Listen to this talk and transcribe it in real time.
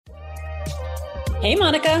Hey,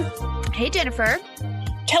 Monica. Hey, Jennifer.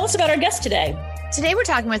 Tell us about our guest today. Today we're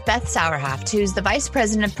talking with Beth Sauerhaft, who's the Vice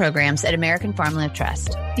President of Programs at American Farmland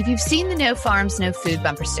Trust. If you've seen the No Farms, No Food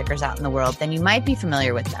bumper stickers out in the world, then you might be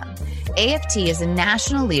familiar with them. AFT is a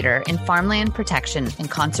national leader in farmland protection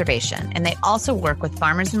and conservation, and they also work with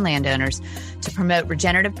farmers and landowners to promote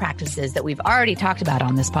regenerative practices that we've already talked about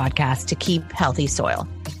on this podcast to keep healthy soil.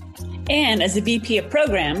 And as the VP of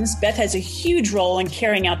Programs, Beth has a huge role in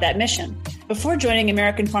carrying out that mission. Before joining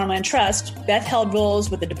American Farmland Trust, Beth held roles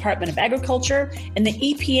with the Department of Agriculture and the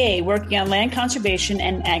EPA working on land conservation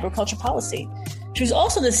and agriculture policy. She was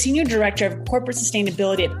also the Senior Director of Corporate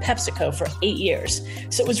Sustainability at PepsiCo for 8 years.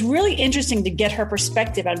 So it was really interesting to get her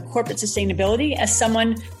perspective on corporate sustainability as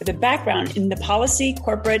someone with a background in the policy,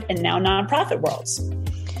 corporate, and now nonprofit worlds.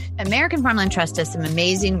 American Farmland Trust does some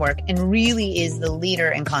amazing work and really is the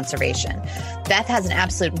leader in conservation. Beth has an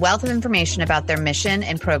absolute wealth of information about their mission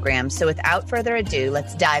and programs. So without further ado,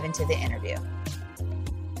 let's dive into the interview.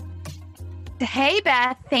 Hey,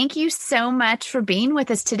 Beth, thank you so much for being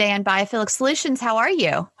with us today on Biophilic Solutions. How are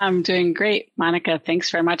you? I'm doing great, Monica.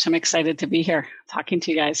 Thanks very much. I'm excited to be here talking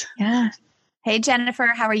to you guys. Yeah. Hey, Jennifer,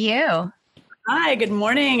 how are you? Hi, good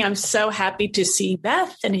morning. I'm so happy to see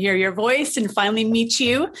Beth and hear your voice and finally meet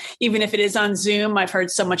you. Even if it is on Zoom, I've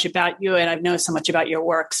heard so much about you and I've known so much about your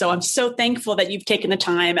work. So I'm so thankful that you've taken the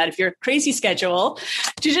time out of your crazy schedule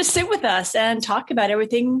to just sit with us and talk about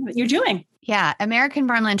everything that you're doing. Yeah, American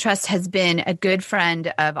Farmland Trust has been a good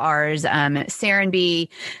friend of ours, Sarah and B,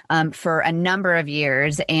 for a number of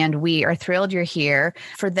years, and we are thrilled you're here.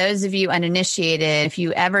 For those of you uninitiated, if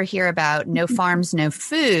you ever hear about No Farms, No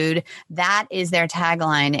Food, that is their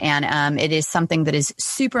tagline, and it is something that is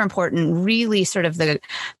super important, really sort of the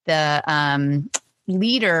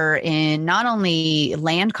leader in not only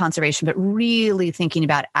land conservation, but really thinking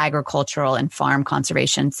about agricultural and farm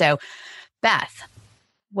conservation. So, Beth,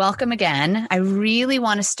 welcome again. I really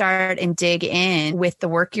want to start and dig in with the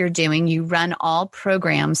work you're doing. You run all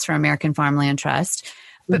programs for American Farmland Trust.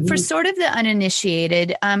 But for sort of the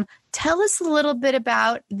uninitiated, tell us a little bit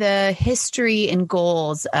about the history and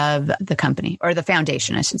goals of the company, or the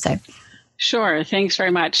foundation, I should say. Sure. Thanks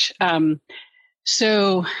very much.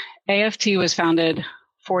 So AFT was founded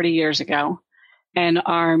 40 years ago. And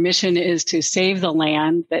our mission is to save the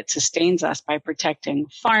land that sustains us by protecting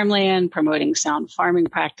farmland, promoting sound farming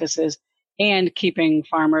practices, and keeping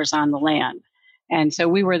farmers on the land. And so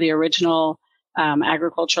we were the original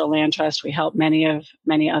agricultural land trust. We helped many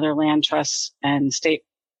other land trusts and state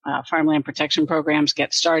farmland protection programs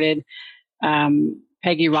get started.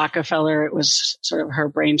 Peggy Rockefeller, it was sort of her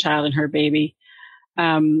brainchild and her baby.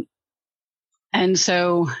 And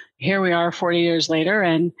so here we are 40 years later,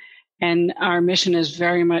 and our mission is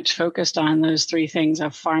very much focused on those three things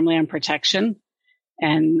of farmland protection.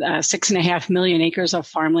 And 6.5 million acres of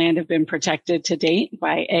farmland have been protected to date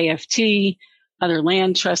by AFT, other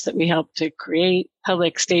land trusts that we help to create,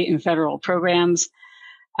 public, state, and federal programs.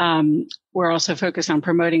 We're also focused on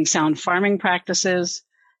promoting sound farming practices.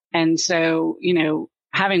 And so,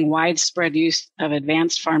 having widespread use of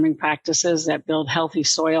advanced farming practices that build healthy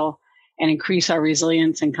soil and increase our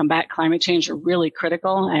resilience and combat climate change are really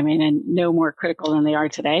critical. And no more critical than they are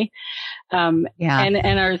today. And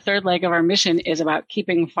our third leg of our mission is about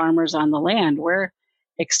keeping farmers on the land. We're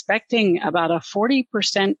expecting about a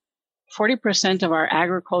 40% of our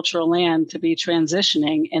agricultural land to be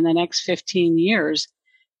transitioning in the next 15 years,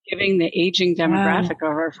 given the aging demographic of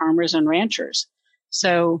our farmers and ranchers.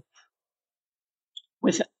 So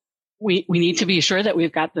we need to be sure that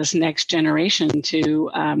we've got this next generation to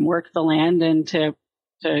work the land and to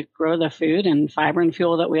grow the food and fiber and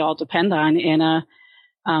fuel that we all depend on in a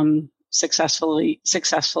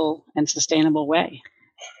successful and sustainable way.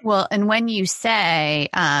 Well, and when you say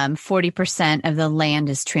 40% of the land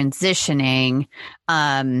is transitioning,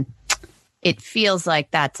 it feels like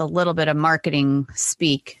that's a little bit of marketing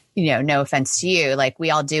speak. No offense to you, like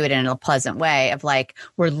we all do it in a pleasant way of like,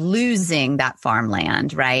 we're losing that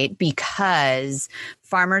farmland, right? Because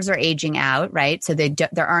farmers are aging out, right? So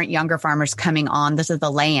there aren't younger farmers coming on to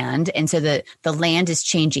the land. And so the land is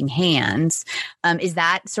changing hands. Is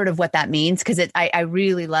that sort of what that means? Because I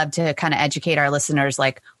really love to kind of educate our listeners,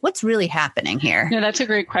 like what's really happening here? No, that's a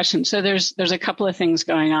great question. So there's a couple of things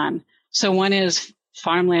going on. So one is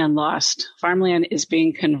farmland lost. Farmland is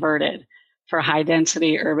being converted for high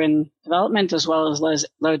density urban development as well as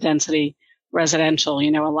low density residential.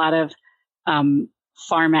 A lot of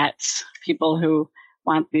farmettes, people who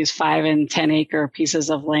want these 5 and 10 acre pieces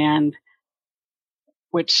of land,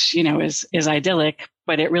 which, is idyllic,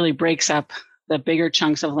 but it really breaks up the bigger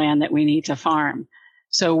chunks of land that we need to farm.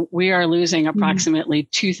 So we are losing approximately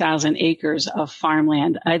 2,000 acres of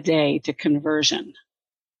farmland a day to conversion.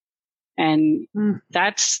 And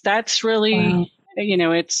that's really,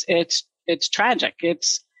 it's tragic.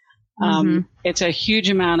 It's a huge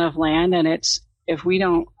amount of land, and if we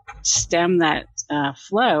don't stem that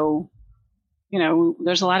flow,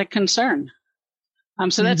 there's a lot of concern.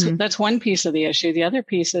 So that's one piece of the issue. The other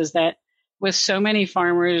piece is that with so many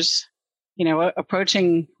farmers,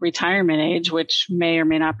 approaching retirement age, which may or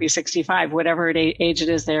may not be 65, whatever age it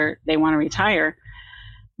is they want to retire.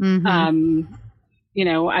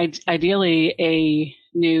 Ideally a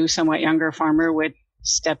new, somewhat younger farmer would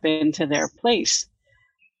step into their place.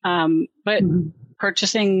 But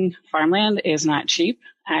purchasing farmland is not cheap.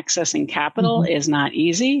 Accessing capital is not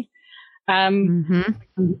easy.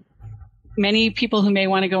 Many people who may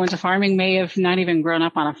want to go into farming may have not even grown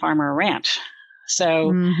up on a farm or a ranch. So,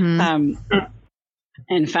 in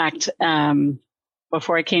fact,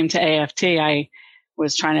 before I came to AFT, I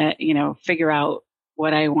was trying to, figure out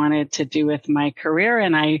what I wanted to do with my career.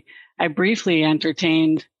 And I briefly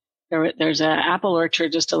entertained, there's an apple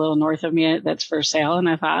orchard just a little north of me that's for sale. And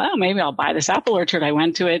I thought, maybe I'll buy this apple orchard. I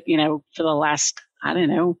went to it, for the last, on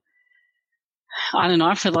and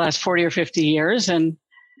off for the last 40 or 50 years. And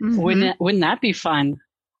wouldn't that be fun?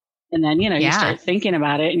 And then, you start thinking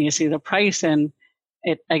about it and you see the price, and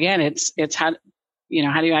it's how,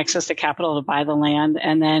 how do you access the capital to buy the land?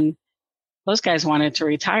 And then those guys wanted to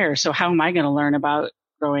retire. So how am I going to learn about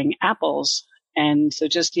growing apples? And so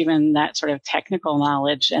just even that sort of technical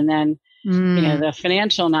knowledge, and then, the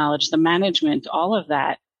financial knowledge, the management, all of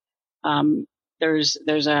that, there's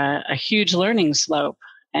a huge learning slope.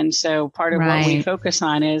 And so part of what we focus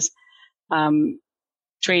on is,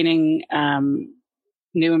 training,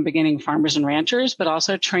 new and beginning farmers and ranchers, but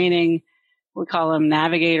also training, we call them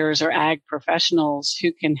navigators or ag professionals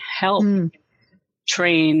who can help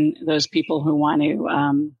train those people who want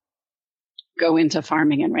to go into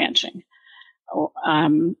farming and ranching.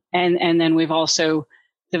 And then we've also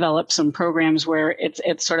developed some programs where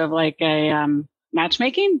it's sort of like a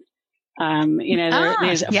matchmaking.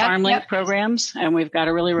 There's FarmLink programs, and we've got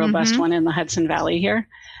a really robust one in the Hudson Valley here.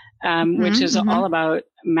 Which is all about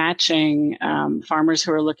matching farmers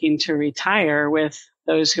who are looking to retire with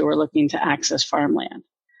those who are looking to access farmland.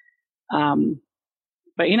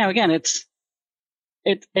 But again,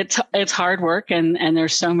 it's hard work, and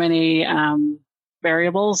there's so many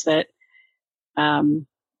variables that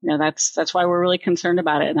that's why we're really concerned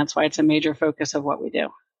about it, and that's why it's a major focus of what we do.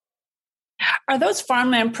 Are those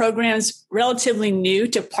farmland programs relatively new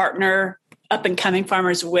to partner up and coming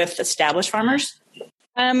farmers with established farmers?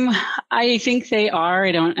 I think they are.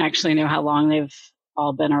 I don't actually know how long they've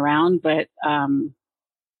all been around, but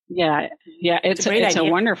it's a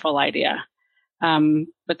wonderful idea.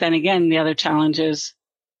 But then again, the other challenge is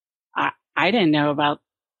I didn't know about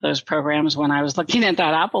those programs when I was looking at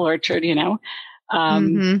that apple orchard,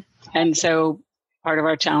 and so part of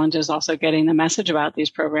our challenge is also getting the message about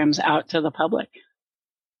these programs out to the public.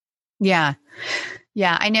 Yeah.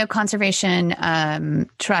 Yeah, I know Conservation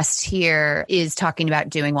Trust here is talking about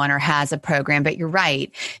doing one or has a program, but you're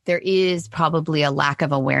right. There is probably a lack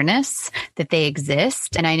of awareness that they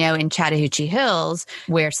exist. And I know in Chattahoochee Hills,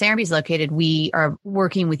 where Serenbe is located, we are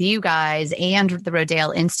working with you guys and the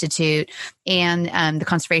Rodale Institute and the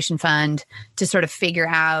Conservation Fund to sort of figure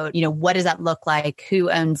out, what does that look like? Who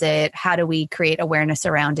owns it? How do we create awareness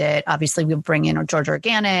around it? Obviously, we bring in Georgia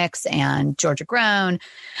Organics and Georgia Grown.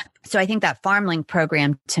 So I think that FarmLink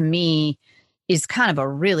program to me is kind of a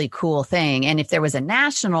really cool thing. And if there was a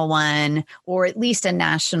national one, or at least a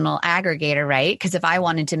national aggregator, right? Because if I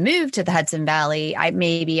wanted to move to the Hudson Valley, I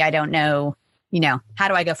don't know, how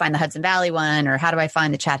do I go find the Hudson Valley one, or how do I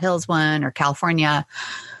find the Chat Hills one, or California?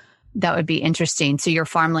 That would be interesting. So your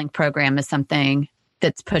FarmLink program is something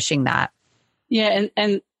that's pushing that. Yeah.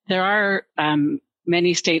 And there are,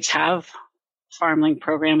 many states have FarmLink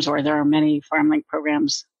programs, or there are many FarmLink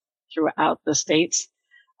programs throughout the states.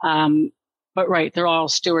 But right, they're all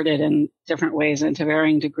stewarded in different ways and to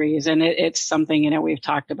varying degrees. And it's something, we've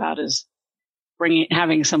talked about is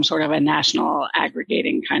having some sort of a national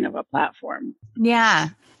aggregating kind of a platform.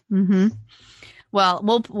 Yeah. Mm-hmm.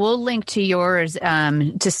 Well, we'll link to yours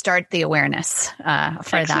to start the awareness for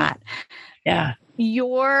Excellent. That. Yeah.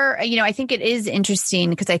 I think it is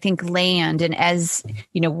interesting because I think land, and as,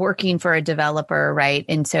 working for a developer, right?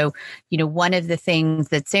 And so, one of the things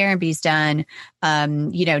that Serenbe's done,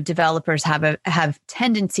 developers have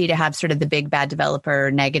tendency to have sort of the big bad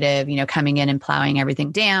developer negative, coming in and plowing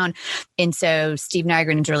everything down. And so Steve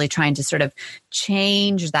Nygren is really trying to sort of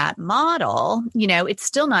change that model. It's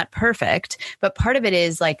still not perfect, but part of it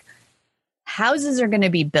is like, houses are going to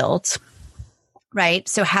be built, right?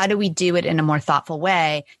 So how do we do it in a more thoughtful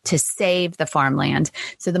way to save the farmland?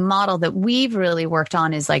 So the model that we've really worked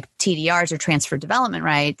on is like TDRs, or transfer development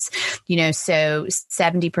rights, so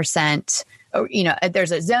 70%, or,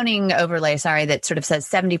 there's a zoning overlay, that sort of says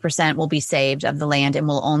 70% will be saved of the land and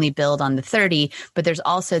will only build on the 30. But there's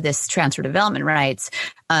also this transfer development rights,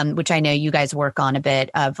 which I know you guys work on a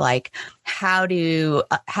bit, of like, how do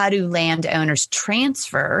landowners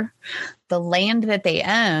transfer the land that they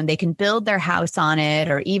own? They can build their house on it,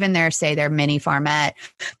 or even their mini farmette,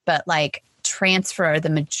 but like transfer the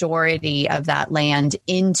majority of that land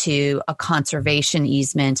into a conservation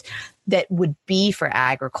easement that would be for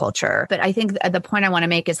agriculture. But I think the point I want to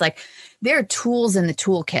make is like, there are tools in the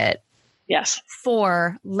toolkit, yes,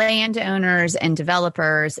 for landowners and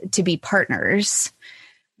developers to be partners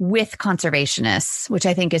with conservationists, which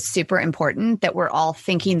I think is super important, that we're all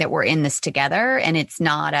thinking that we're in this together and it's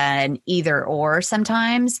not an either or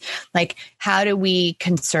sometimes. Like, how do we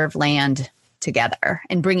conserve land together?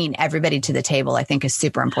 And bringing everybody to the table, I think, is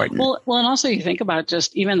super important. Well, and also you think about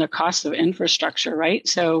just even the cost of infrastructure, right?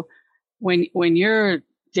 So when you're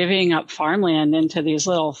divvying up farmland into these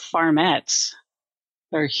little farmettes,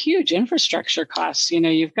 there are huge infrastructure costs.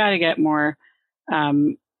 You've got to get more,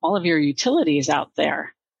 all of your utilities out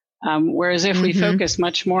there. Whereas if we focus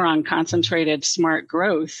much more on concentrated smart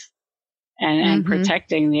growth and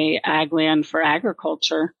protecting the ag land for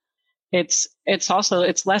agriculture, it's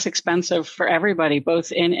less expensive for everybody,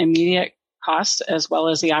 both in immediate costs as well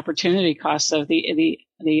as the opportunity costs of the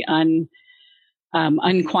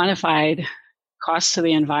unquantified costs to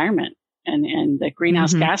the environment and the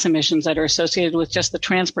greenhouse gas emissions that are associated with just the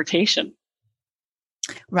transportation.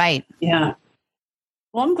 Right. Yeah.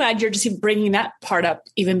 Well, I'm glad you're just bringing that part up,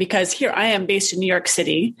 even because here I am based in New York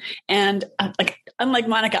City. And unlike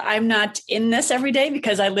Monica, I'm not in this every day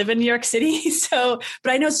because I live in New York City.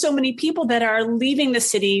 But I know so many people that are leaving the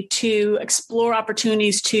city to explore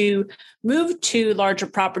opportunities to move to larger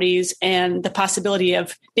properties and the possibility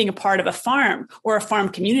of being a part of a farm or a farm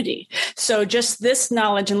community. So just this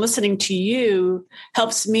knowledge and listening to you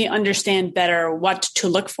helps me understand better what to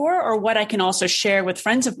look for, or what I can also share with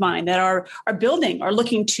friends of mine that are building or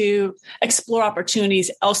looking to explore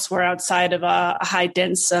opportunities elsewhere outside of a high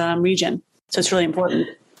dense region. So it's really important.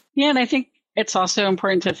 Yeah. And I think it's also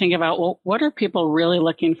important to think about, well, what are people really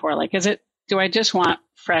looking for? Like, do I just want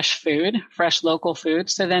fresh food, fresh local food?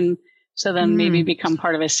 So then maybe become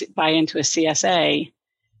part of buy into a CSA,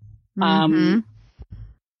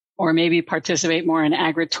 or maybe participate more in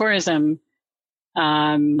agritourism.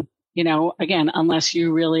 Again, unless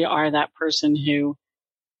you really are that person who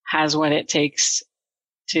has what it takes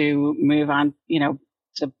to move on,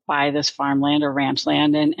 to buy this farmland or ranch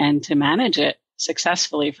land and to manage it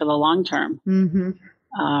successfully for the long term.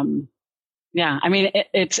 Yeah, I mean,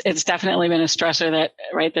 it's definitely been a stressor that,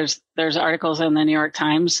 right, there's articles in the New York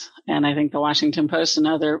Times and I think the Washington Post and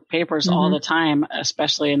other papers all the time,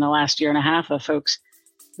 especially in the last year and a half, of folks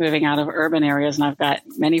moving out of urban areas. And I've got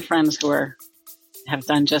many friends who have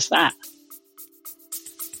done just that.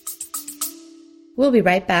 We'll be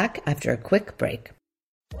right back after a quick break.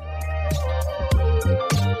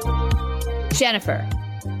 Jennifer,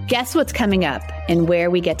 guess what's coming up and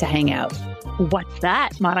where we get to hang out? What's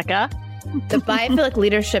that, Monica? The Biophilic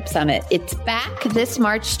Leadership Summit. It's back this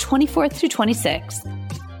March 24th through 26th.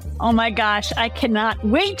 Oh my gosh, I cannot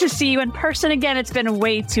wait to see you in person again. It's been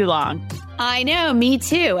way too long. I know, me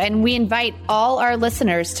too. And we invite all our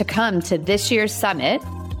listeners to come to this year's summit.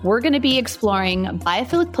 We're going to be exploring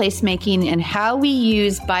biophilic placemaking and how we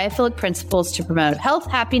use biophilic principles to promote health,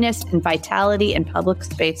 happiness, and vitality in public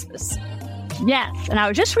spaces. Yes, and I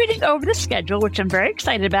was just reading over the schedule, which I'm very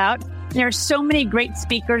excited about. There are so many great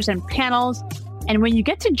speakers and panels. And when you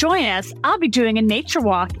get to join us, I'll be doing a nature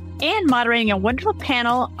walk and moderating a wonderful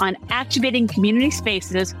panel on activating community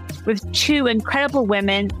spaces with two incredible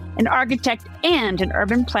women, an architect and an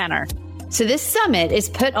urban planner. So this summit is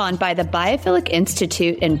put on by the Biophilic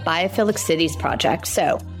Institute and Biophilic Cities Project.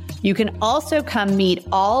 So you can also come meet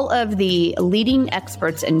all of the leading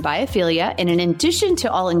experts in biophilia. And in addition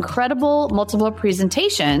to all incredible multiple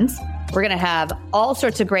presentations, we're going to have all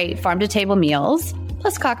sorts of great farm-to-table meals,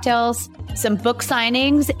 plus cocktails, some book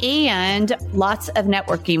signings, and lots of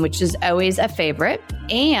networking, which is always a favorite.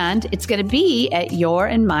 And it's going to be at your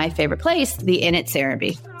and my favorite place, the Inn at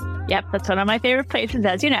Serenbe. Yep, that's one of my favorite places,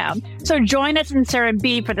 as you know. So join us in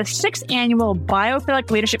Serenbe for the 6th Annual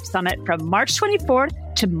Biophilic Leadership Summit from March 24th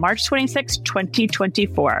to March 26th,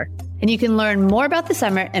 2024. And you can learn more about the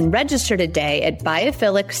summit and register today at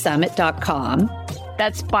biophilic.summit.com.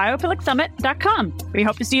 That's biophilic.summit.com. We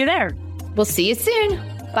hope to see you there. We'll see you soon.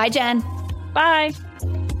 Bye, Jen. Bye.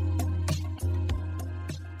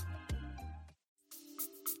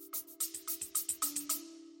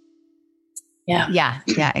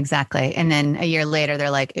 Yeah, exactly. And then a year later, they're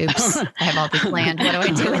like, oops, I have all this land. What do I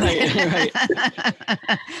do with it?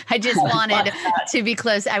 Right. I just wanted to be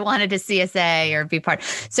close. I wanted to CSA or be part.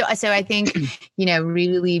 So I think,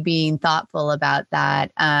 really being thoughtful about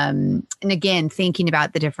that. And again, thinking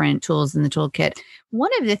about the different tools in the toolkit.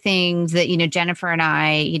 One of the things that, Jennifer and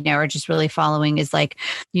I, are just really following is like,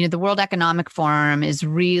 the World Economic Forum is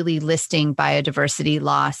really listing biodiversity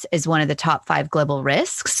loss as one of the top 5 global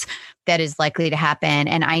risks that is likely to happen.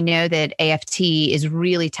 And I know that AFT is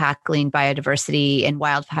really tackling biodiversity and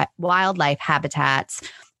wildlife habitats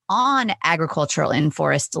on agricultural and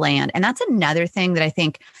forest land. And that's another thing that I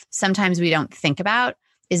think sometimes we don't think about,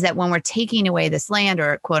 is that when we're taking away this land,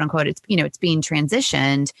 or quote unquote, it's being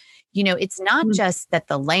transitioned, it's not just that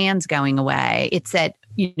the land's going away, it's that,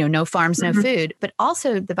 no farms, no food, but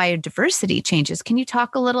also the biodiversity changes. Can you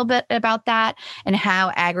talk a little bit about that and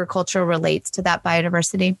how agriculture relates to that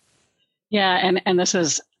biodiversity? Yeah, and this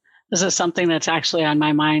is something that's actually on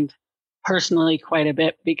my mind personally quite a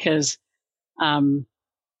bit, because I'm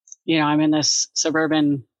in this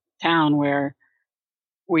suburban town where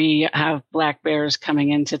we have black bears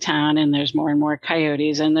coming into town, and there's more and more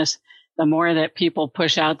coyotes. And the more that people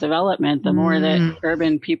push out development, the more that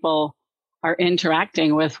urban people are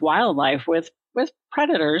interacting with wildlife, with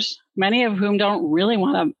predators, many of whom don't really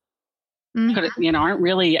want to aren't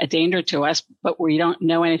really a danger to us, but we don't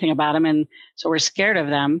know anything about them. And so we're scared of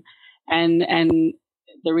them. And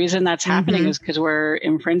the reason that's happening is because we're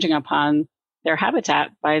infringing upon their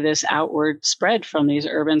habitat by this outward spread from these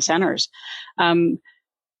urban centers.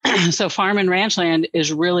 So farm and ranch land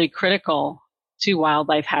is really critical to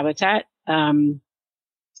wildlife habitat. And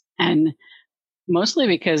mostly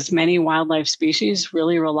because many wildlife species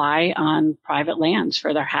really rely on private lands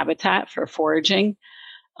for their habitat, for foraging.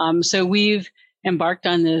 So we've embarked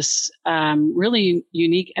on this really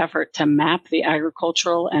unique effort to map the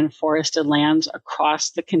agricultural and forested lands across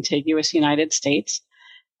the contiguous United States.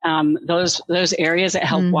 Those areas that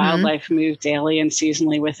help wildlife move daily and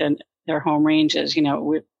seasonally within their home ranges,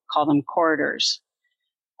 we call them corridors.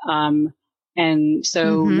 And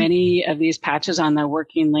so many of these patches on the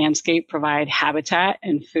working landscape provide habitat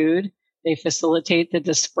and food. They facilitate the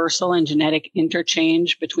dispersal and genetic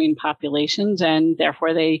interchange between populations, and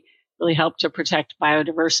therefore they really help to protect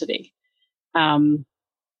biodiversity. And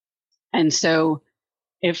so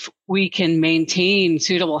if we can maintain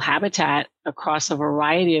suitable habitat across a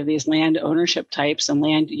variety of these land ownership types and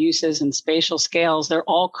land uses and spatial scales, they're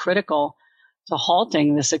all critical to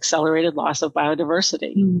halting this accelerated loss of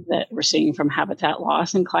biodiversity that we're seeing from habitat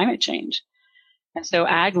loss and climate change. And so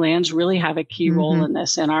ag lands really have a key role in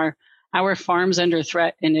this. And our Farms Under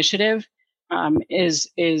Threat initiative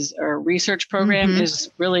is our research program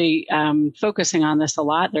is really focusing on this a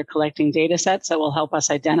lot. They're collecting data sets that will help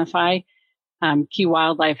us identify key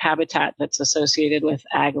wildlife habitat that's associated with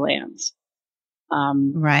ag lands.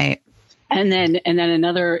 Right. And then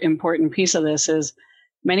another important piece of this is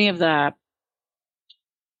many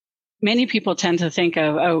people tend to think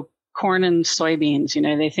of, corn and soybeans,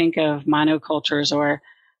 they think of monocultures or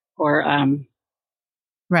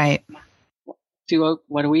right.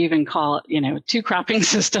 What do we even call it? 2 cropping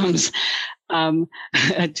systems, a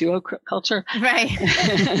duoculture. Right.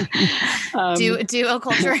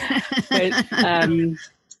 Duoculture. But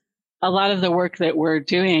a lot of the work that we're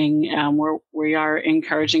doing, we are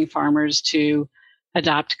encouraging farmers to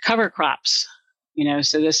adopt cover crops.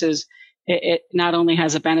 So this is, it not only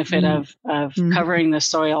has a benefit of covering the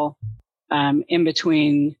soil in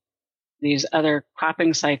between these other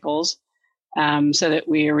cropping cycles, so that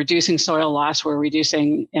we are reducing soil loss, we're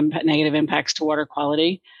reducing negative impacts to water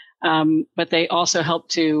quality, but they also help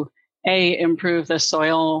to improve the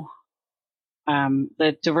soil,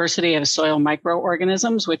 the diversity of soil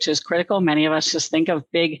microorganisms, which is critical. Many of us just think of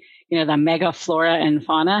big, the mega flora and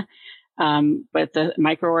fauna, but the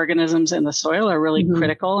microorganisms in the soil are really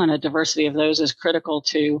critical, and a diversity of those is critical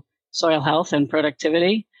to soil health and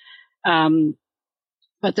productivity.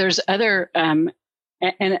 But there's other, and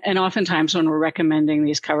oftentimes when we're recommending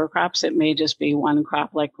these cover crops, it may just be one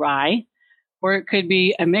crop like rye, or it could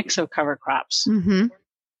be a mix of cover crops.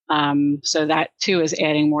 So that too is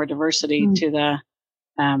adding more diversity to the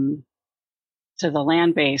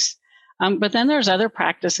land base. But then there's other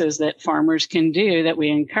practices that farmers can do that we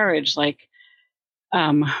encourage, like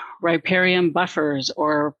riparian buffers,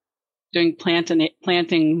 or doing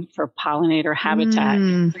planting for pollinator habitat,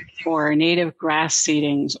 or native grass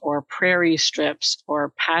seedings, or prairie strips,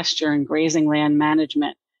 or pasture and grazing land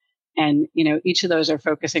management. And, each of those are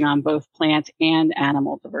focusing on both plant and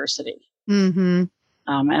animal diversity. Mm-hmm.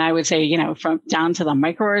 And I would say, from down to the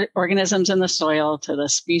microorganisms in the soil, to the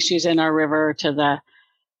species in our river, to the,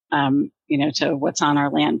 to what's on our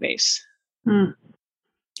land base. Hmm.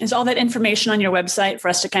 Is all that information on your website for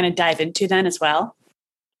us to kind of dive into then as well?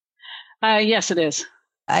 Yes, it is.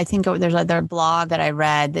 I think there's another blog that I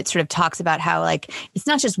read that sort of talks about how it's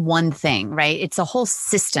not just one thing, right? It's a whole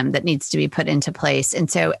system that needs to be put into place. And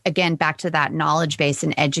so again, back to that knowledge base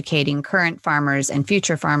and educating current farmers and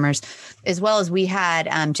future farmers, as well as we had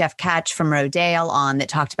Jeff Catch from Rodale on that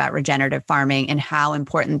talked about regenerative farming and how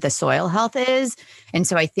important the soil health is. And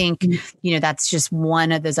so I think, that's just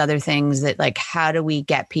one of those other things that how do we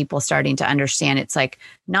get people starting to understand? It's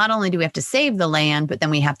not only do we have to save the land, but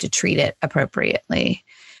then we have to treat it appropriately.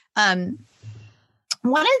 One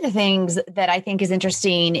of the things that I think is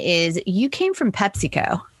interesting is you came from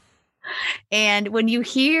PepsiCo. And when you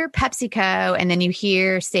hear PepsiCo and then you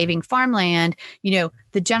hear saving farmland,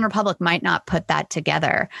 the general public might not put that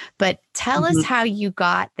together. But tell us how you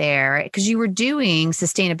got there, because you were doing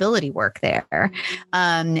sustainability work there.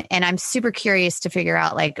 And I'm super curious to figure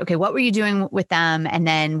out okay, what were you doing with them? And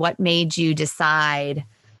then what made you decide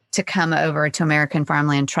to come over to American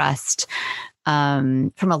Farmland Trust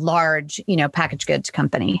from a large, packaged goods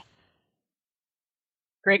company?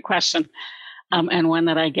 Great question. And one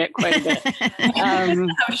that I get quite a bit. I'm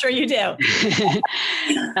sure you do.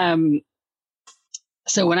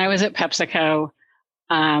 So when I was at PepsiCo,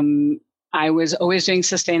 I was always doing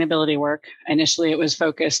sustainability work. Initially, it was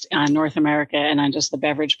focused on North America and on just the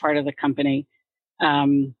beverage part of the company.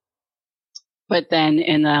 But then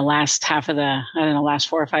in the last last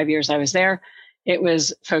 4 or 5 years I was there, it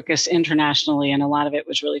was focused internationally, and a lot of it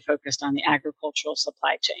was really focused on the agricultural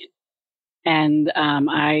supply chain. And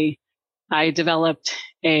I developed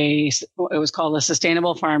it was called a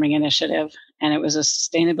Sustainable Farming Initiative, and it was a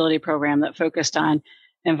sustainability program that focused on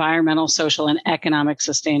environmental, social, and economic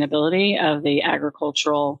sustainability of the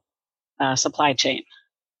agricultural supply chain.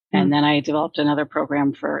 And then I developed another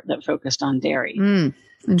program that focused on dairy.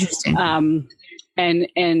 Interesting.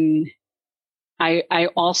 And I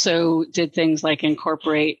also did things like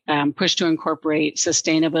push to incorporate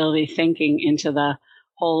sustainability thinking into the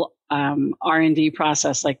whole R&D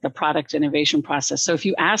process, like the product innovation process. So if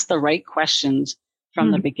you ask the right questions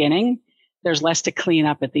from the beginning, there's less to clean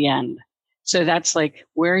up at the end. So that's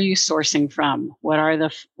where are you sourcing from? What are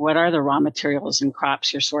the raw materials and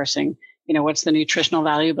crops you're sourcing? What's the nutritional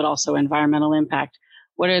value, but also environmental impact?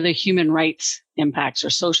 What are the human rights impacts or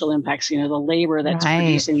social impacts? The labor that's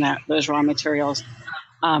producing those raw materials.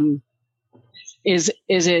 Is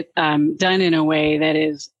it done in a way that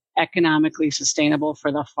is economically sustainable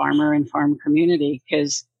for the farmer and farm community?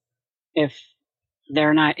 Because if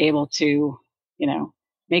they're not able to,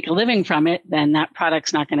 make a living from it, then that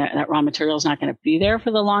raw material is not going to be there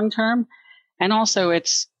for the long term. And also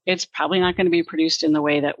it's probably not going to be produced in the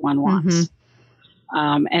way that one wants.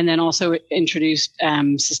 And then also introduced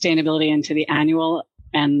sustainability into the annual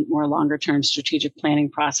and more longer term strategic planning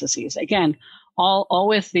processes. Again, all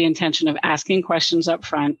with the intention of asking questions up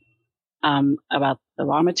front about the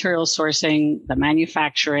raw material sourcing, the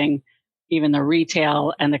manufacturing, even the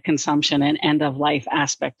retail and the consumption and end of life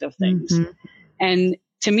aspect of things. And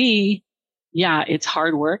to me, it's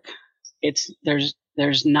hard work.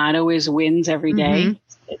 There's not always wins every day.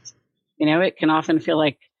 It can often feel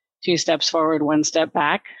like 2 steps forward, 1 step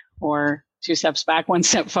back, or 2 steps back, 1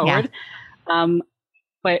 step forward.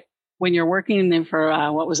 But when you're working for,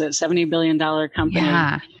 $70 billion company,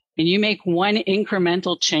 and you make one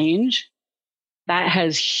incremental change, that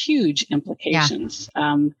has huge implications.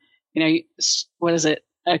 What is it?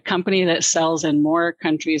 A company that sells in more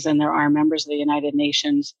countries than there are members of the United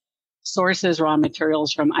Nations sources raw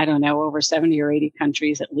materials from, over 70 or 80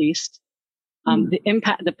 countries at least.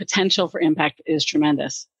 The potential for impact is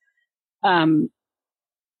tremendous. I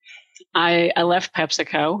left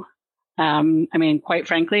PepsiCo. Quite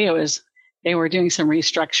frankly, they were doing some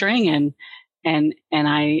restructuring and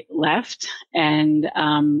I left and,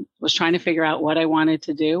 was trying to figure out what I wanted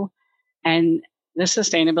to do. And this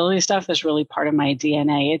sustainability stuff is really part of my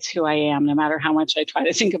DNA. It's who I am, no matter how much I try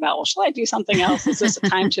to think about, shall I do something else? Is this a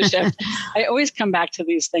time to shift? I always come back to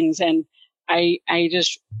these things. And I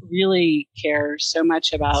just really care so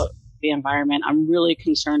much about the environment. I'm really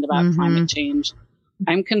concerned about climate change.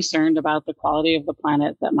 I'm concerned about the quality of the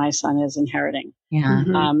planet that my son is inheriting.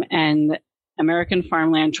 And American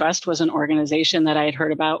Farmland Trust was an organization that I had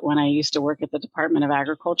heard about when I used to work at the Department of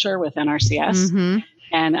Agriculture with NRCS.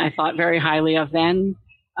 And I thought very highly of them.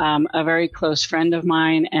 A very close friend of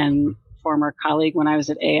mine and former colleague when I was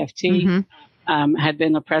at AFT had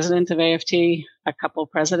been the president of AFT a couple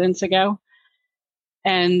presidents ago.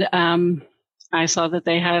 And I saw that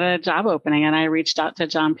they had a job opening, and I reached out to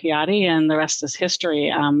John Piatti, and the rest is history.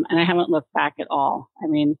 And I haven't looked back at all. I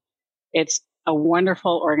mean, it's a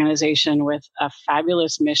wonderful organization with a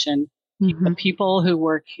fabulous mission. Mm-hmm. The people who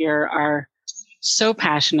work here are so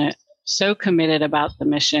passionate, so committed about the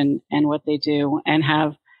mission and what they do, and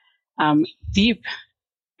have deep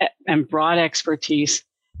and broad expertise.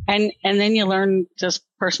 And then you learn just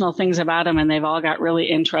personal things about them, and they've all got really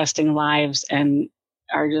interesting lives and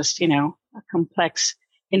are just, a complex,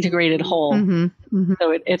 integrated whole. Mm-hmm. Mm-hmm.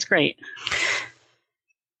 So it's great.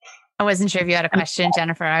 I wasn't sure if you had a question,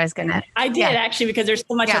 Jennifer. I did actually, because there's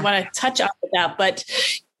so much I want to touch on with that. But,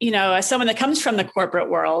 as someone that comes from the corporate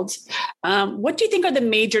world, what do you think are the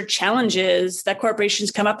major challenges that corporations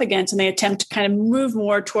come up against when they attempt to kind of move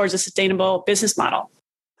more towards a sustainable business model?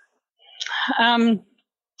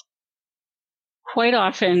 Quite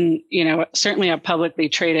often, certainly a publicly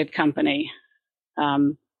traded company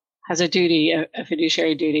has a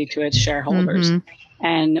fiduciary duty to its shareholders. Mm-hmm.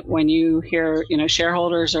 And when you hear,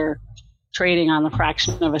 shareholders are trading on the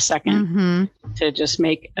fraction of a second mm-hmm. to just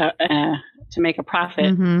make a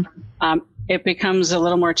profit, mm-hmm. It becomes a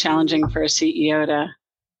little more challenging for a CEO to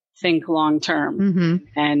think long term. Mm-hmm.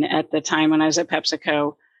 And at the time when I was at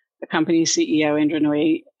PepsiCo, the company's CEO, Indra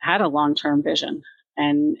Nooyi, had a long term vision,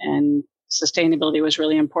 and sustainability was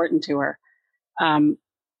really important to her.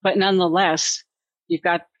 But nonetheless, you've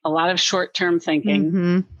got a lot of short-term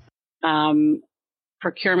thinking. Mm-hmm.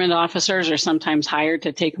 Procurement officers are sometimes hired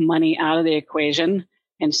to take money out of the equation.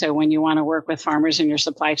 And so when you want to work with farmers in your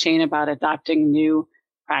supply chain about adopting new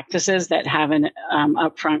practices that have an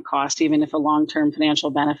upfront cost, even if a long-term financial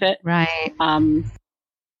benefit, right?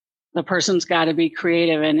 The person's got to be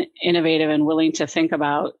creative and innovative and willing to think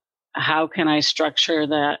about, how can I structure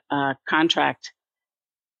the contract?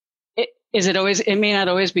 It may not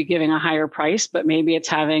always be giving a higher price, but maybe it's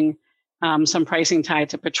having some pricing tied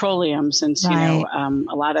to petroleum, since, right.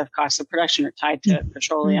 A lot of costs of production are tied to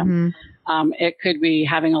petroleum. Mm-hmm. It could be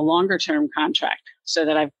having a longer term contract, so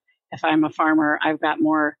that if I'm a farmer, I've got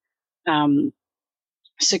more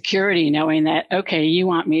security, knowing that, okay, you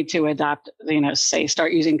want me to adopt, say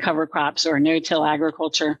start using cover crops or no-till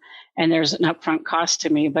agriculture, and there's an upfront cost to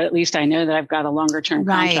me, but at least I know that I've got a longer term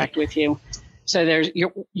contract with you. So there's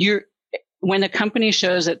when a company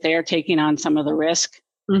shows that they are taking on some of the risk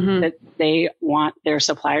mm-hmm. that they want their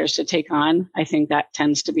suppliers to take on, I think that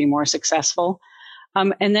tends to be more successful.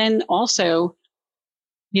 And then also,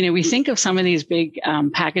 we think of some of these big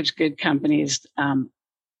packaged good companies,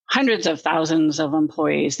 hundreds of thousands of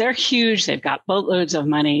employees. They're huge. They've got boatloads of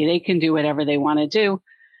money. They can do whatever they want to do.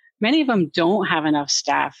 Many of them don't have enough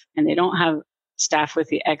staff, and they don't have staff with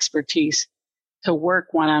the expertise to work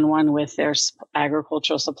one-on-one with their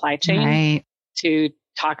agricultural supply chain right. to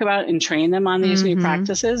talk about and train them on these mm-hmm. new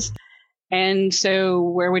practices. And so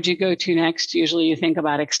where would you go to next? Usually you think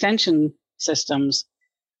about extension systems.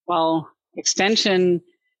 Well, extension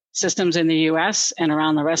systems in the US and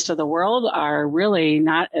around the rest of the world are really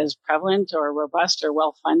not as prevalent or robust or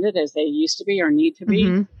well-funded as they used to be or need to be,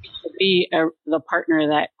 mm-hmm. to be the partner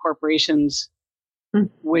that corporations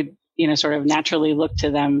would, sort of naturally look to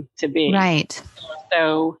them to be. Right.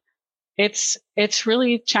 So it's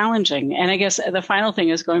really challenging. And I guess the final thing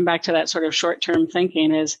is, going back to that sort of short-term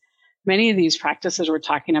thinking, is many of these practices we're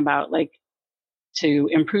talking about, like to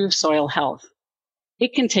improve soil health,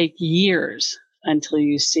 it can take years until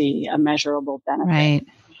you see a measurable benefit.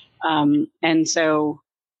 Right. And so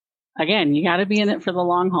again, you got to be in it for the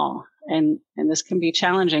long haul, and this can be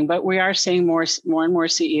challenging, but we are seeing more and more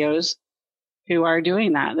CEOs who are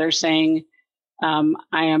doing that. They're saying, I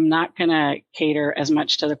am not going to cater as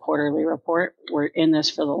much to the quarterly report. We're in this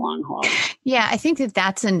for the long haul. Yeah, I think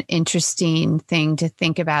that's an interesting thing to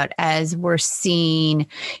think about as we're seeing,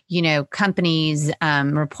 companies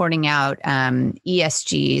reporting out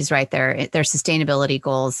ESGs, right? Their sustainability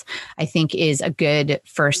goals, I think is a good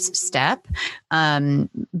first step.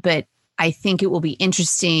 But I think it will be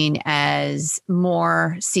interesting as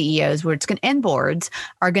more CEOs and boards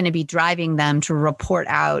are going to be driving them to report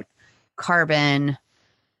out carbon,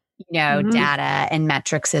 mm-hmm. data and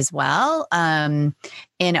metrics as well,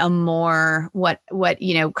 in a more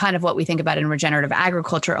kind of what we think about in regenerative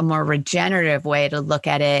agriculture, a more regenerative way to look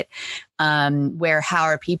at it, where how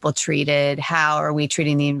are people treated? How are we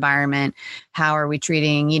treating the environment? How are we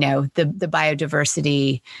treating, the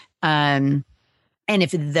biodiversity? And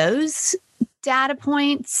if those data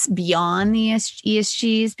points beyond the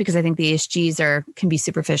ESGs, because I think the ESGs can be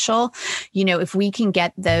superficial. If we can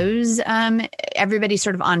get those, everybody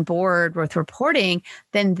sort of on board with reporting,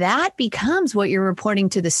 then that becomes what you're reporting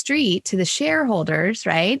to the street, to the shareholders,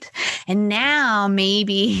 right? And now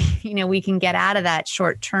maybe, we can get out of that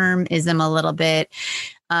short-termism a little bit,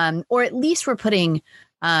 or at least we're putting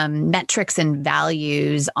metrics and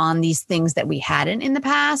values on these things that we hadn't in the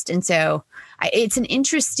past. And so it's an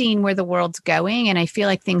interesting where the world's going, and I feel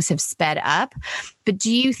like things have sped up. But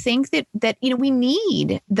do you think that we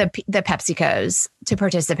need the PepsiCos to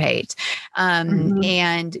participate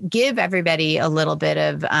and give everybody a little bit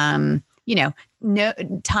of no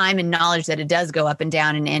time and knowledge that it does go up and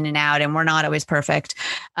down and in and out, and we're not always perfect.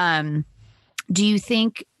 Do you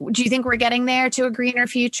think we're getting there to a greener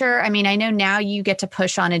future? I mean, I know now you get to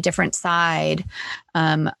push on a different side.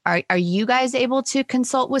 Are you guys able to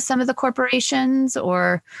consult with some of the corporations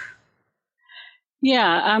or?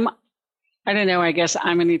 Yeah, I don't know. I guess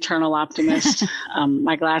I'm an eternal optimist.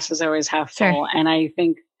 My glass is always half full, sure. And I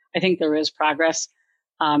think there is progress.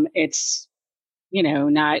 It's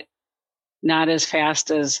not as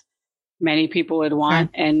fast as many people would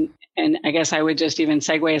want, sure. And I guess I would just even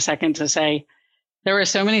segue a second to say, there were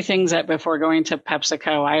so many things that before going to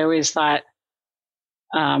PepsiCo, I always thought,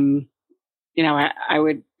 I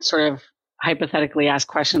would sort of hypothetically ask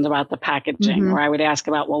questions about the packaging, or I would ask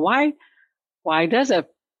about, well, why does a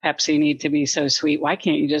Pepsi need to be so sweet? Why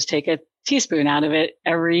can't you just take a teaspoon out of it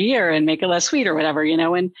every year and make it less sweet or whatever,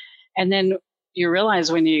 and then you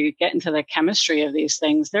realize when you get into the chemistry of these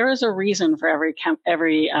things, there is a reason for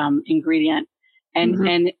every ingredient,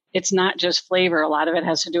 and it's not just flavor. A lot of it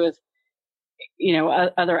has to do with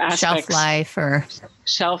other aspects,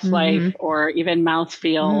 shelf life, or even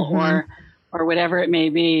mouthfeel, or whatever it may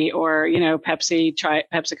be. Or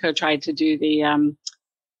PepsiCo tried to do the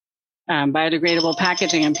biodegradable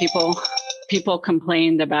packaging, and people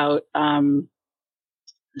complained about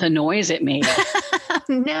the noise it made.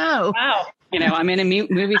 No, wow. I'm in a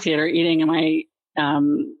movie theater eating my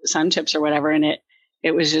Sun Chips or whatever, and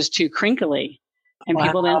it was just too crinkly, and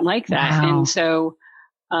people didn't like that, and so.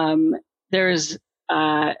 There's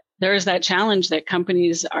that challenge that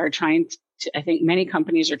companies are trying to, I think many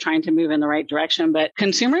companies are trying to move in the right direction, but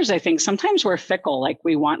consumers, I think sometimes we're fickle. Like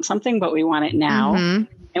we want something, but we want it now, and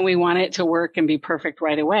we want it to work and be perfect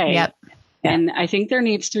right away. Yep. And I think there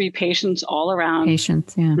needs to be patience all around.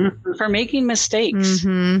 Patience, yeah. For making mistakes.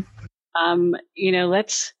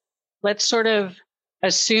 Let's sort of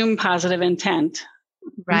assume positive intent,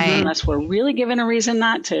 right? Unless we're really given a reason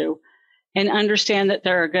not to. And understand that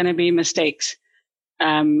there are going to be mistakes.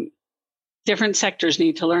 Different sectors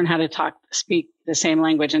need to learn how to speak the same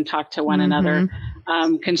language and talk to one another.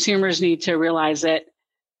 Consumers need to realize that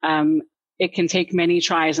it can take many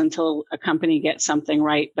tries until a company gets something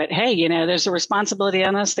right. But hey, there's a responsibility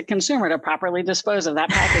on us, the consumer, to properly dispose of that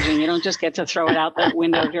packaging. You don't just get to throw it out the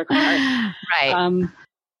window of your car. Right.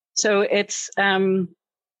 So it's,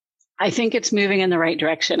 I think it's moving in the right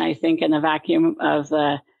direction. I think in the vacuum of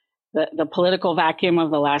the political vacuum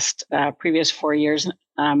of the last previous 4 years,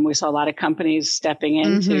 we saw a lot of companies stepping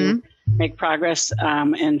in to make progress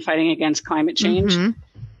in fighting against climate change.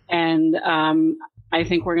 And I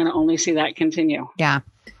think we're going to only see that continue. Yeah.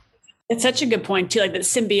 It's such a good point, too, like the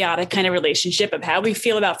symbiotic kind of relationship of how we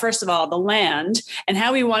feel about, first of all, the land and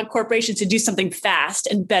how we want corporations to do something fast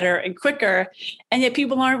and better and quicker. And yet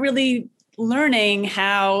people aren't really learning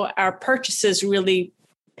how our purchases really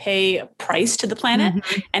pay a price to the planet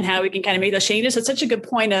and how we can kind of make those changes. So it's such a good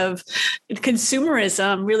point of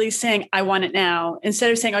consumerism really saying, I want it now, instead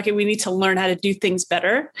of saying, okay, we need to learn how to do things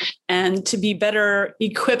better and to be better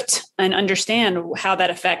equipped and understand how that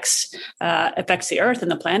affects the earth and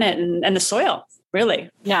the planet and the soil, really.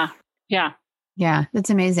 Yeah. Yeah, that's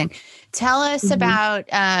amazing. Tell us about,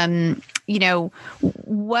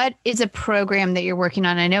 what is a program that you're working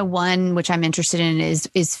on? I know one, which I'm interested in,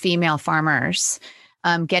 is female farmers.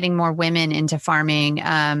 Getting more women into farming.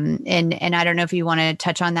 And I don't know if you want to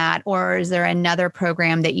touch on that, or is there another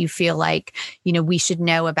program that you feel like, we should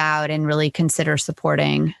know about and really consider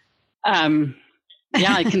supporting? Yeah,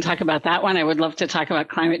 I can talk about that one. I would love to talk about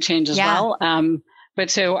climate change as well. But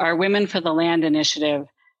so our Women for the Land initiative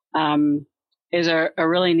is a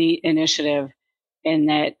really neat initiative in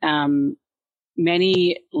that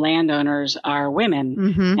many landowners are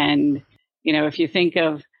women. And, if you think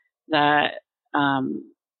of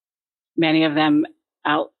many of them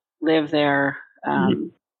outlive their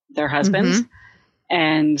husbands,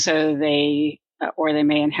 and so they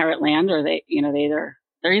may inherit land, or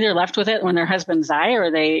they're either left with it when their husbands die, or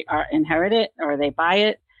they inherit it, or they buy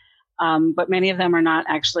it. But many of them are not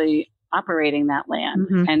actually operating that land.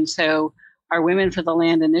 And so our Women for the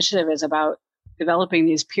Land initiative is about developing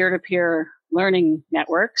these peer-to-peer learning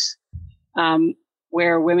networks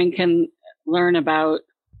where women can learn about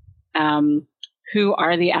who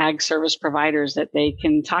are the ag service providers that they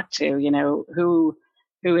can talk to, who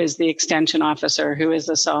is the extension officer, who is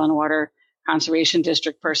the soil and water conservation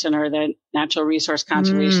district person or the natural resource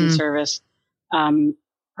conservation service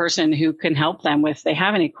person who can help them if they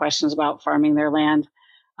have any questions about farming their land.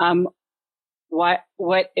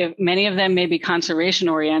 What if many of them may be conservation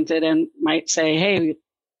oriented and might say, hey,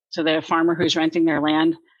 to the farmer who's renting their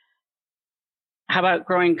land, how about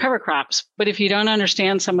growing cover crops? But if you don't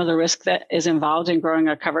understand some of the risk that is involved in growing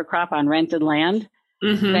a cover crop on rented land,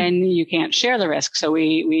 then you can't share the risk. So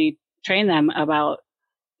we train them about,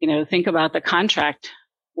 think about the contract.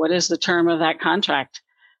 What is the term of that contract?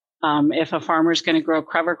 If a farmer is going to grow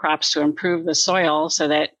cover crops to improve the soil so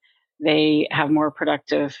that they have more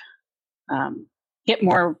productive, get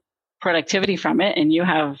more productivity from it, and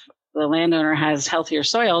the landowner has healthier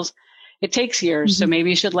soils, it takes years. So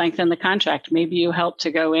maybe you should lengthen the contract. Maybe you help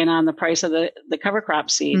to go in on the price of the cover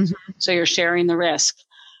crop seeds. So you're sharing the risk.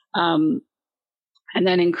 And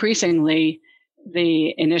then increasingly,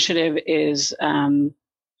 the initiative is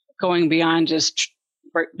going beyond just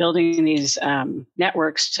building these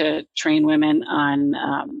networks to train women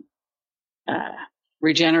on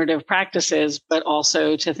regenerative practices, but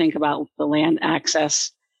also to think about the land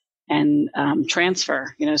access and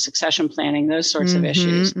transfer, succession planning, those sorts of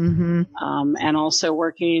issues. And also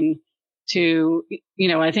working to,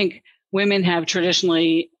 I think women have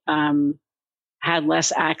traditionally had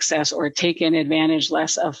less access or taken advantage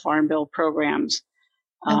less of Farm Bill programs.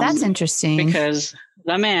 That's interesting. Because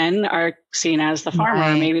the men are seen as the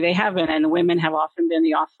farmer, or maybe they haven't, and the women have often been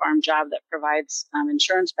the off-farm job that provides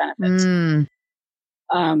insurance benefits.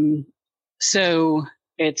 So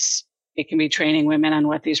it can be training women on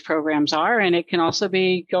what these programs are, and it can also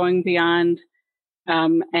be going beyond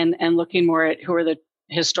and looking more at who are the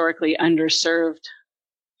historically underserved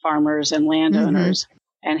farmers and landowners,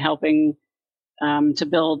 and helping to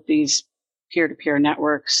build these peer-to-peer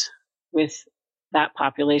networks with that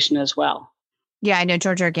population as well. Yeah, I know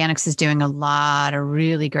Georgia Organics is doing a lot of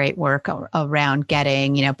really great work around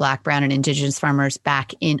getting, Black, brown, and indigenous farmers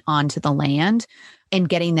back onto the land and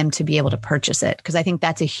getting them to be able to purchase it. Because I think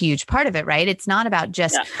that's a huge part of it, right? It's not about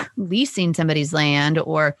just leasing somebody's land,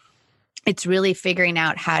 or it's really figuring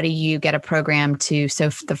out how do you get a program so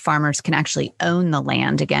the farmers can actually own the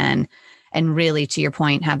land again and really, to your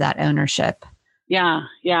point, have that ownership. Yeah,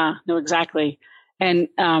 no, exactly. And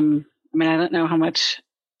I don't know how much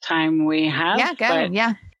time we have. Yeah, go.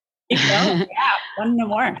 Yeah. One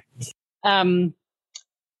more.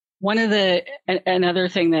 Another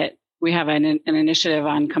thing that we have an initiative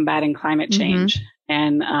on combating climate change.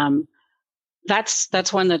 And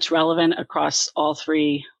that's one that's relevant across all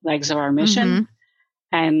three legs of our mission.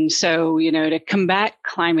 And so, to combat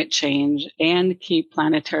climate change and keep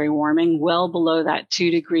planetary warming well below that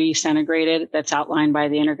 2 degree centigrade that's outlined by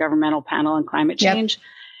the Intergovernmental Panel on Climate Change,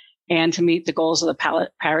 and to meet the goals of the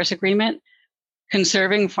Paris Agreement,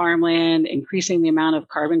 conserving farmland, increasing the amount of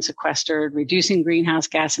carbon sequestered, reducing greenhouse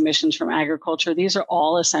gas emissions from agriculture, these are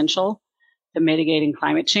all essential to mitigating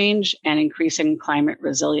climate change and increasing climate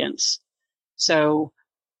resilience. So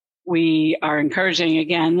we are encouraging,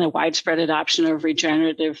 again, the widespread adoption of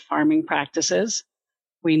regenerative farming practices.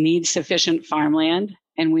 We need sufficient farmland,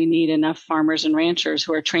 and we need enough farmers and ranchers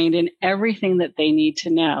who are trained in everything that they need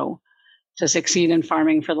to know to succeed in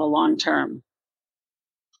farming for the long term.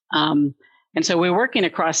 And so we're working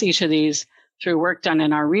across each of these through work done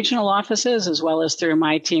in our regional offices, as well as through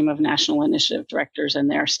my team of national initiative directors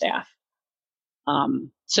and their staff.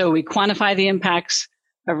 So we quantify the impacts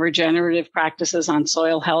of regenerative practices on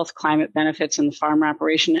soil health, climate benefits, and farm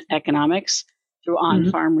operation economics through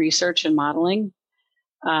on-farm research and modeling.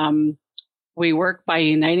 We work by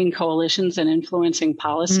uniting coalitions and influencing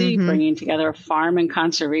policy, bringing together farm and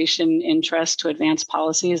conservation interests to advance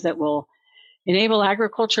policies that will enable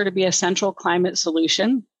agriculture to be a central climate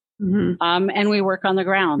solution. And we work on the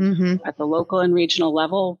ground at the local and regional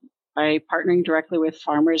level by partnering directly with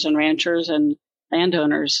farmers and ranchers and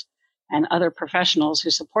landowners and other professionals who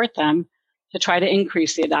support them to try to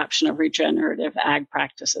increase the adoption of regenerative ag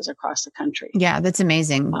practices across the country. Yeah, that's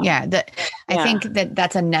amazing. I think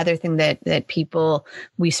that's another thing that people,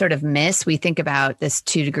 we sort of miss. We think about this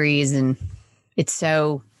 2 degrees and it's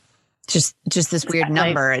so just this weird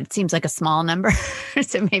number. It seems like a small number.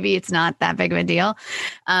 So maybe it's not that big of a deal.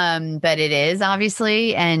 But it is,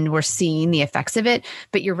 obviously, and we're seeing the effects of it.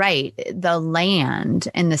 But you're right. The land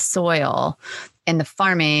and the soil and the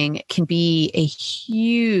farming can be a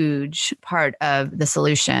huge part of the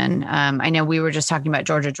solution. I know we were just talking about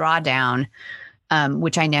Georgia Drawdown,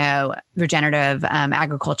 which I know regenerative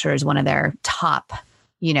agriculture is one of their top,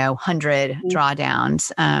 100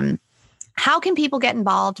 drawdowns. How can people get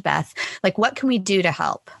involved, Beth? Like, what can we do to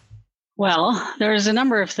help? Well, there's a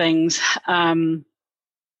number of things.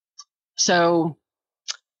 So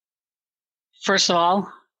first of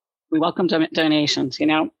all, we welcome donations.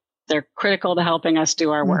 They're critical to helping us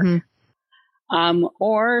do our work.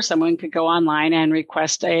 Or someone could go online and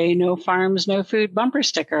request a No Farms, No Food bumper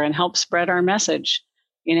sticker and help spread our message.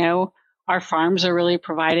 Our farms are really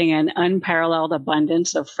providing an unparalleled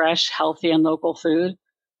abundance of fresh, healthy, and local food,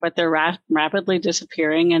 but they're rapidly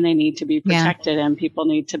disappearing and they need to be protected, and people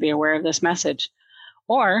need to be aware of this message.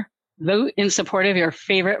 Or vote in support of your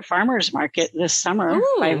favorite farmers market this summer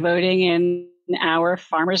by voting in our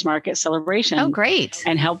farmers market celebration. Oh, great.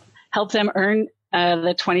 And help them earn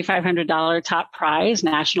the $2,500 top prize,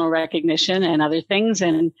 national recognition, and other things.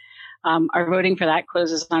 And our voting for that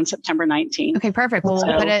closes on September 19th. Okay, perfect. We'll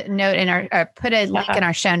put a note in put a link in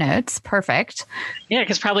our show notes. Perfect. Yeah,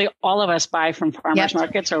 because probably all of us buy from farmers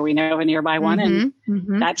markets, or we know of a nearby one, and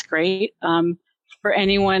that's great. For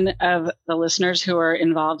anyone of the listeners who are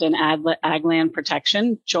involved in ag land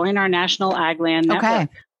protection, join our National Ag Land Network. Okay.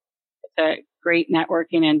 It's a great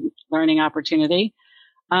networking and learning opportunity.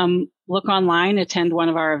 Look online, attend one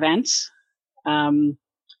of our events.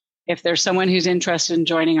 If there's someone who's interested in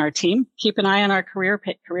joining our team, keep an eye on our career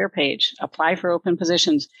page. Apply for open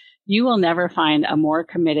positions. You will never find a more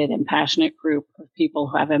committed and passionate group of people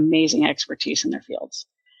who have amazing expertise in their fields.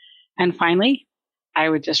 And finally, I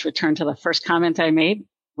would just return to the first comment I made.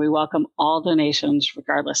 We welcome all donations,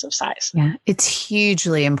 regardless of size. Yeah, it's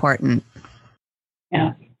hugely important.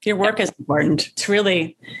 Yeah, your work is important. It's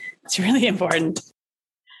really important.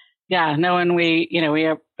 Yeah, no, and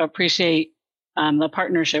we appreciate the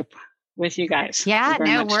partnership with you guys. Yeah,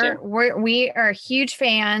 we are huge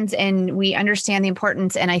fans, and we understand the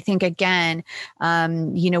importance. And I think, again,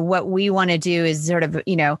 what we want to do is sort of,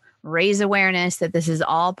 raise awareness that this is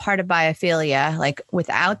all part of biophilia. Like,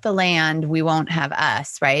 without the land, we won't have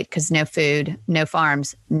us, right? Because no food, no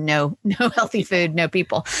farms, no healthy food, no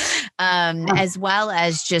people. As well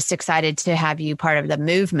as just excited to have you part of the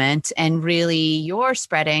movement, and really you're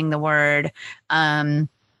spreading the word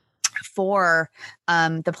for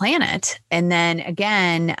the planet. And then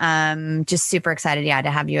again, just super excited,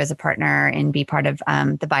 to have you as a partner and be part of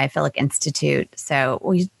the Biophilic Institute. So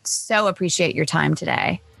we so appreciate your time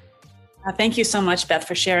today. Thank you so much, Beth,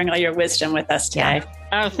 for sharing all your wisdom with us today.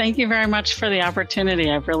 Oh, thank you very much for the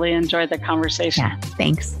opportunity. I've really enjoyed the conversation. Yeah,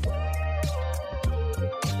 thanks.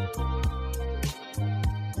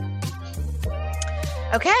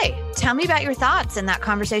 Okay, tell me about your thoughts in that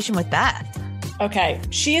conversation with Beth. Okay,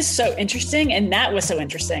 she is so interesting, and that was so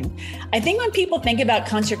interesting. I think when people think about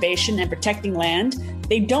conservation and protecting land,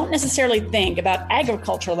 they don't necessarily think about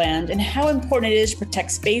agricultural land and how important it is to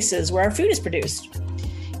protect spaces where our food is produced.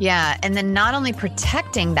 Yeah, and then not only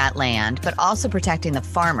protecting that land, but also protecting the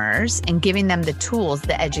farmers and giving them the tools,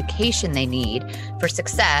 the education they need for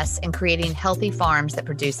success in creating healthy farms that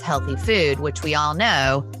produce healthy food, which we all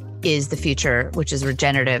know is the future, which is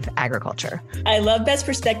regenerative agriculture. I love Beth's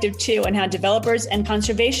perspective too on how developers and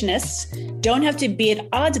conservationists don't have to be at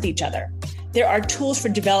odds with each other. There are tools for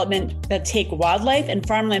development that take wildlife and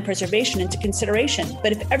farmland preservation into consideration.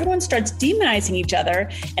 But if everyone starts demonizing each other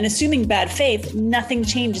and assuming bad faith, nothing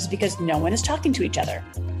changes because no one is talking to each other.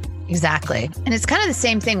 Exactly. And it's kind of the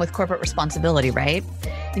same thing with corporate responsibility, right?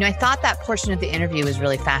 I thought that portion of the interview was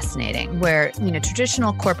really fascinating, where,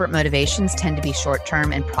 traditional corporate motivations tend to be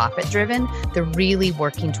short-term and profit-driven. They're really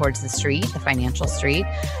working towards the street, the financial street,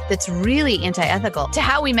 that's really anti-ethical to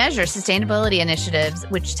how we measure sustainability initiatives,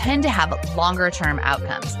 which tend to have longer-term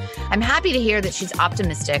outcomes. I'm happy to hear that she's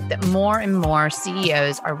optimistic that more and more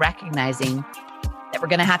CEOs are recognizing that we're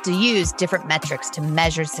going to have to use different metrics to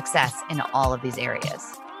measure success in all of these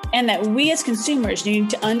areas. And that we as consumers need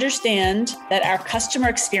to understand that our customer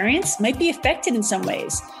experience might be affected in some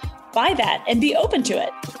ways by that and be open to it.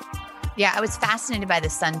 Yeah, I was fascinated by the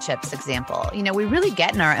Sun Chips example. We really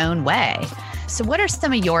get in our own way. So what are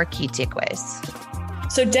some of your key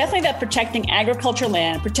takeaways? So definitely that protecting agricultural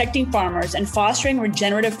land, protecting farmers, and fostering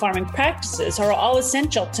regenerative farming practices are all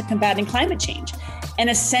essential to combating climate change and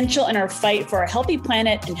essential in our fight for a healthy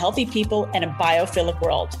planet and healthy people and a biophilic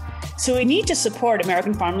world. So we need to support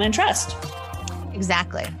American Farmland Trust.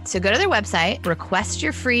 Exactly. So go to their website, request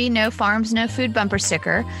your free No Farms, No Food bumper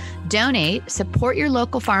sticker, donate, support your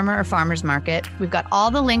local farmer or farmer's market. We've got all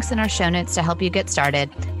the links in our show notes to help you get started.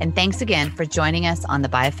 And thanks again for joining us on the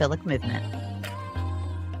Biophilic Movement.